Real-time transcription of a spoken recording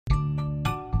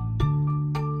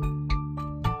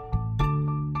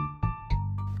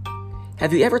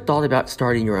Have you ever thought about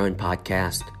starting your own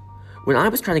podcast? When I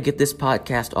was trying to get this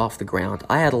podcast off the ground,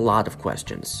 I had a lot of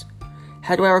questions.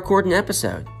 How do I record an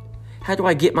episode? How do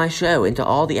I get my show into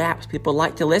all the apps people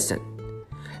like to listen?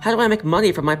 How do I make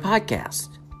money from my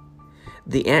podcast?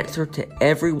 The answer to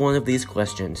every one of these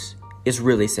questions is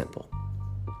really simple.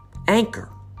 Anchor.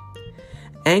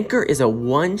 Anchor is a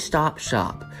one-stop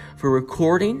shop for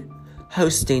recording,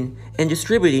 hosting, and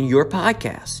distributing your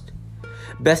podcast.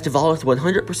 Best of all, it's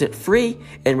 100% free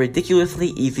and ridiculously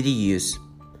easy to use.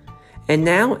 And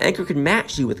now, Anchor can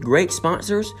match you with great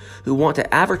sponsors who want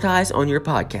to advertise on your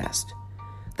podcast.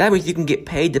 That means you can get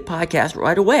paid to podcast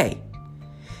right away.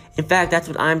 In fact, that's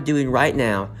what I'm doing right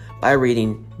now by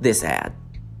reading this ad.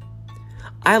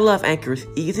 I love Anchor's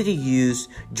easy-to-use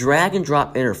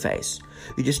drag-and-drop interface.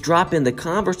 You just drop in the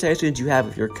conversations you have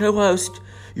with your co-host,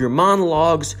 your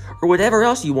monologues, or whatever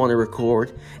else you want to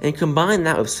record, and combine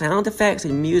that with sound effects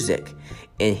and music,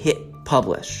 and hit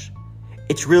publish.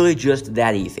 It's really just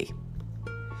that easy.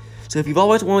 So if you've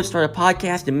always wanted to start a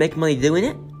podcast and make money doing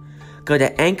it, go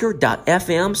to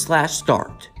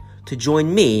anchor.fm/start to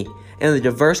join me and the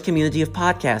diverse community of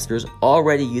podcasters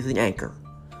already using Anchor.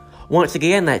 Once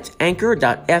again, that's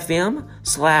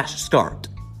anchor.fm/start.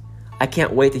 I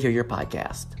can't wait to hear your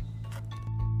podcast.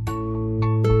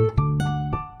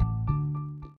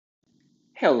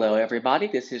 Hello, everybody.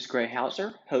 This is Gray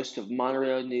Hauser, host of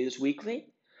Monterey News Weekly.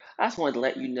 I just wanted to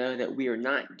let you know that we are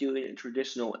not doing a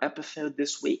traditional episode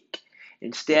this week.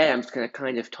 Instead, I'm just going to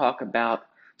kind of talk about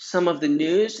some of the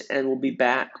news, and we'll be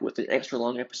back with an extra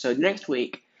long episode next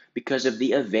week because of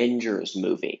the Avengers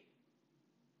movie.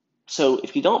 So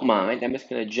if you don't mind, I'm just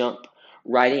going to jump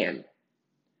right in.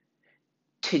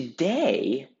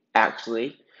 Today,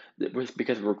 actually,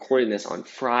 because we're recording this on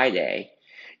Friday,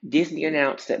 Disney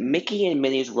announced that Mickey and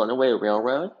Minnie's Runaway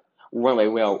Railway,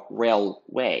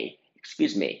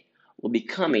 will be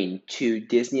coming to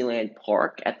Disneyland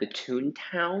Park at the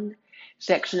Toontown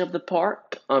section of the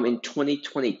park in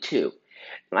 2022.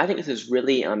 And I think this is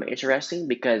really interesting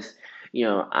because,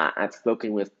 I've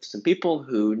spoken with some people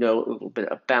who know a little bit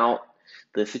about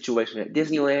the situation at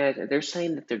Disneyland, and they're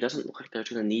saying that there doesn't look like there's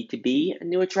going to need to be a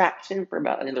new attraction for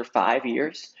about another 5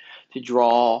 years to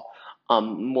draw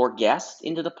more guests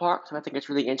into the park. So I think it's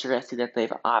really interesting that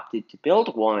they've opted to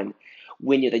build one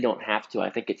when they don't have to. I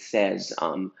think it says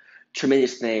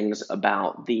tremendous things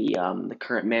about the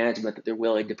current management, that they're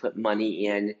willing to put money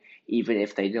in even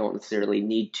if they don't necessarily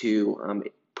need to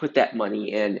put that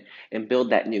money in and build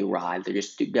that new ride. They're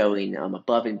just going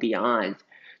above and beyond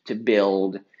to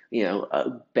build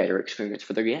a better experience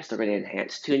for their guests. They're going to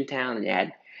enhance Toontown and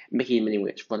add Mickey and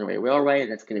Minnie's Runaway Railway,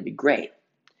 and that's going to be great.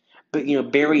 But,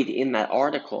 buried in that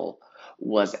article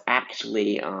was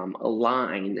actually a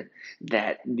line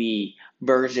that the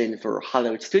version for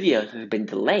Hollywood Studios has been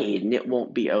delayed, and it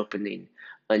won't be opening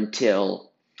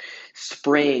until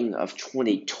spring of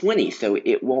 2020, so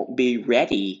it won't be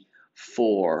ready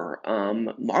for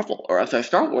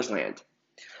Star Wars Land.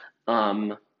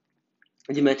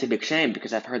 It's a big shame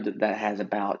because I've heard that has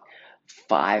about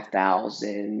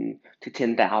 5,000 to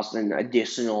 10,000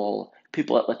 additional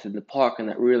people that live in the park, and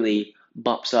that really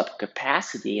bumps up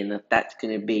capacity, and that's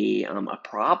going to be a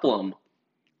problem.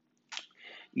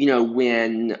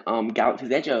 When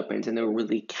Galaxy's Edge opens, and they're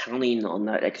really counting on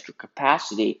that extra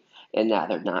capacity, and now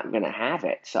they're not going to have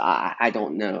it. So I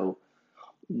don't know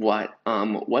what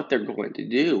they're going to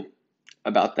do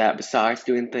about that, besides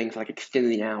doing things like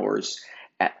extending hours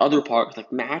at other parks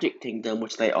like Magic Kingdom,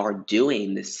 which they are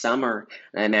doing this summer.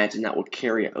 And I imagine that will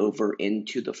carry over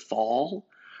into the fall,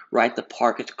 right? The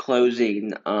park is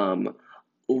closing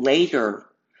later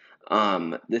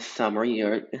this summer.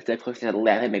 Instead of closing at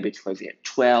 11, maybe it's closing at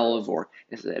 12, or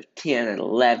instead of 10 at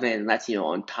 11. That's,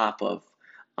 on top of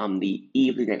the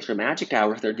evening extra magic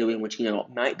hours they're doing, which,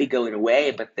 might be going away,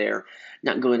 but they're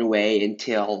not going away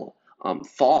until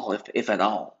fall, if at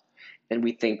all. And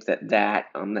we think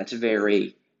that's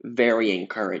very, very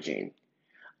encouraging.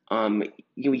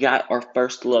 We got our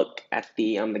first look at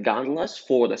the gondolas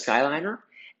for the Skyliner,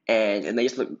 and they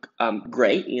just look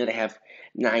great. They have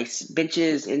nice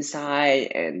benches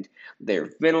inside, and they're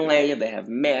ventilated. They have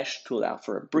mesh to allow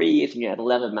for a breeze, and at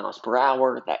 11 miles per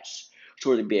hour, that's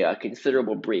sure to be a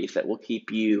considerable breeze that will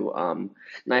keep you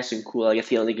nice and cool. I guess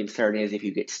the only concern is if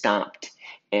you get stomped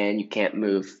and you can't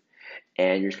move,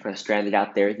 and you're just kind of stranded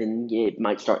out there, then it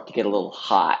might start to get a little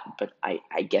hot. But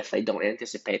I guess I don't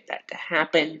anticipate that to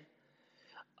happen.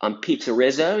 Pizza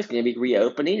Rizzo is going to be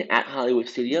reopening at Hollywood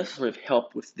Studios to sort of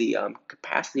help with the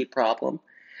capacity problem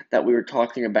that we were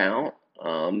talking about.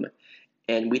 And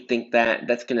we think that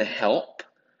that's going to help.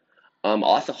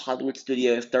 Also, Hollywood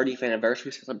Studios' 30th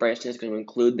anniversary celebration is going to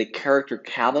include the character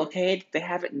cavalcade they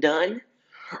haven't done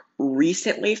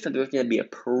recently. So there's going to be a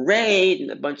parade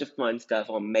and a bunch of fun stuff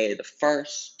on May the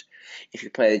 1st. If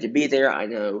you're planning to be there, I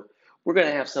know we're going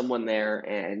to have someone there,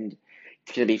 and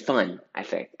it's going to be fun, I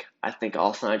think. I think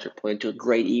all signs are pointing to a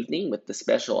great evening with the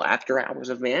special after hours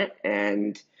event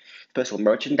and special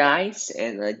merchandise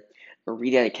and a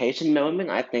rededication moment.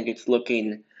 I think it's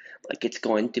looking like it's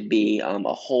going to be a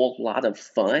whole lot of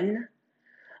fun.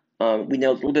 We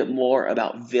know a little bit more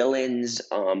about Villains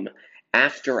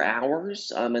After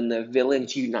Hours and the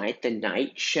Villains Unite the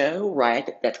Night show, right?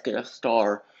 That's going to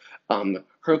star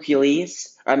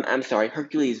Hercules. I'm sorry,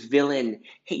 Hercules villain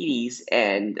Hades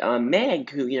and Meg,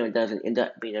 who doesn't end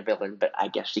up being a villain, but I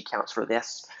guess she counts for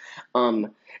this.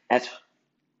 As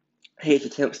Hades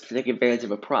attempts to take advantage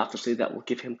of a prophecy that will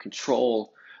give him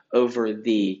control over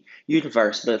the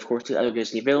universe, but of course the other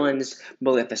Disney villains,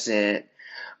 Maleficent,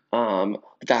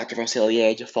 Dr.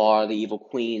 Facilier, Jafar, the Evil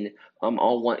Queen,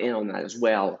 all want in on that as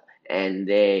well, and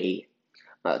they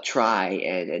try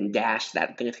and dash that.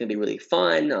 I think it's going to be really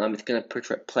fun. It's going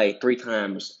to play 3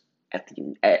 times at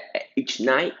each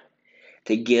night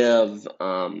to give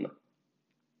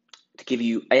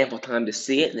you ample time to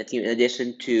see it, and it's in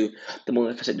addition to the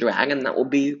Maleficent Dragon that will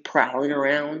be prowling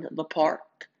around the park.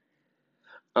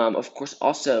 Of course,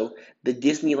 also, the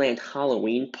Disneyland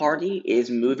Halloween party is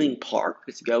moving park.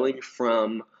 It's going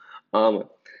from um,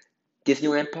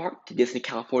 Disneyland Park to Disney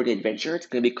California Adventure. It's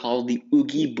going to be called the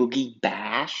Oogie Boogie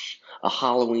Bash,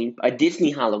 a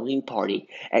Disney Halloween party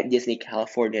at Disney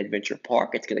California Adventure Park.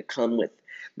 It's going to come with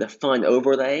the fun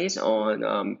overlays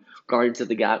on Guardians of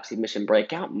the Galaxy Mission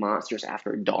Breakout, Monsters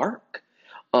After Dark,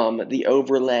 the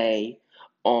overlay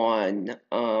on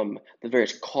the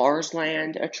various Cars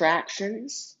Land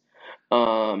attractions.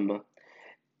 Um,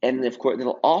 and of course,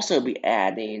 they'll also be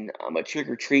adding a trick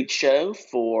or treat show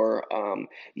for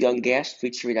young guests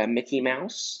featuring Mickey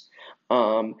Mouse,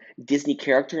 Disney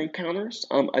character encounters,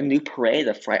 a new parade,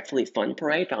 a Frightfully Fun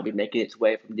parade that'll be making its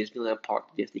way from Disneyland Park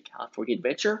to Disney California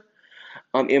Adventure.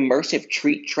 Immersive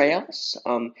treat trails.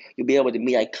 You'll be able to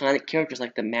meet iconic characters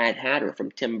like the Mad Hatter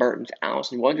from Tim Burton's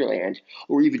Alice in Wonderland,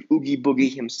 or even Oogie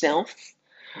Boogie himself.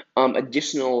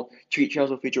 Additional treat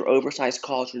trails will feature oversized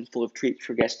cauldrons full of treats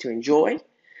for guests to enjoy.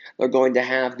 They're going to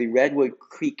have the Redwood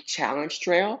Creek Challenge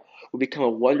Trail, will become a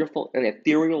wonderful and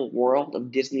ethereal world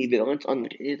of Disney villains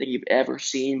unlike anything you've ever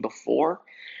seen before.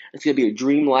 It's going to be a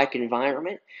dreamlike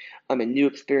environment, and new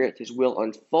experiences will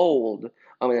unfold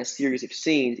in a series of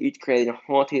scenes, each creating a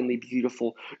hauntingly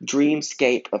beautiful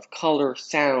dreamscape of color,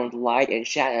 sound, light, and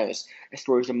shadows as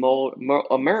stories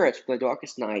emerge from the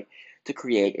darkest night to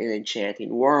create an enchanting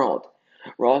world.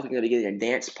 We're also going to be getting a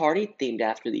dance party themed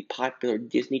after the popular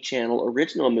Disney Channel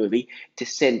original movie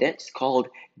Descendants called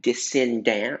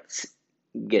Descendants.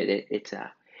 Get it?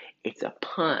 It's a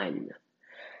pun.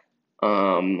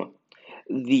 Um,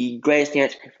 the greatest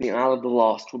dance from the Isle of the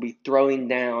Lost will be throwing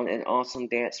down an awesome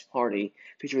dance party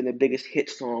featuring the biggest hit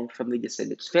song from the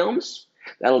Descendants films.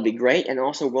 That'll be great. And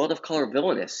also World of Color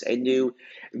Villainous, a new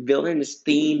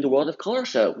villains-themed World of Color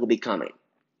show will be coming.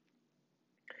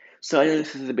 So I know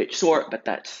this is a bit short, but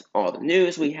that's all the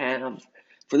news we have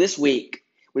for this week.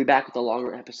 We'll be back with a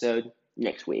longer episode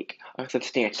next week, a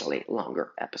substantially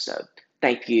longer episode.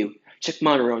 Thank you. Check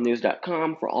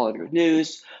MonorailNews.com for all of your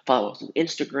news. Follow us on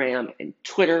Instagram and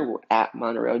Twitter. We're at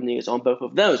Monorail News on both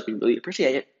of those. We really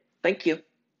appreciate it. Thank you.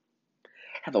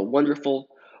 Have a wonderful,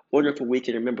 wonderful week,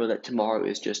 and remember that tomorrow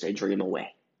is just a dream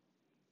away.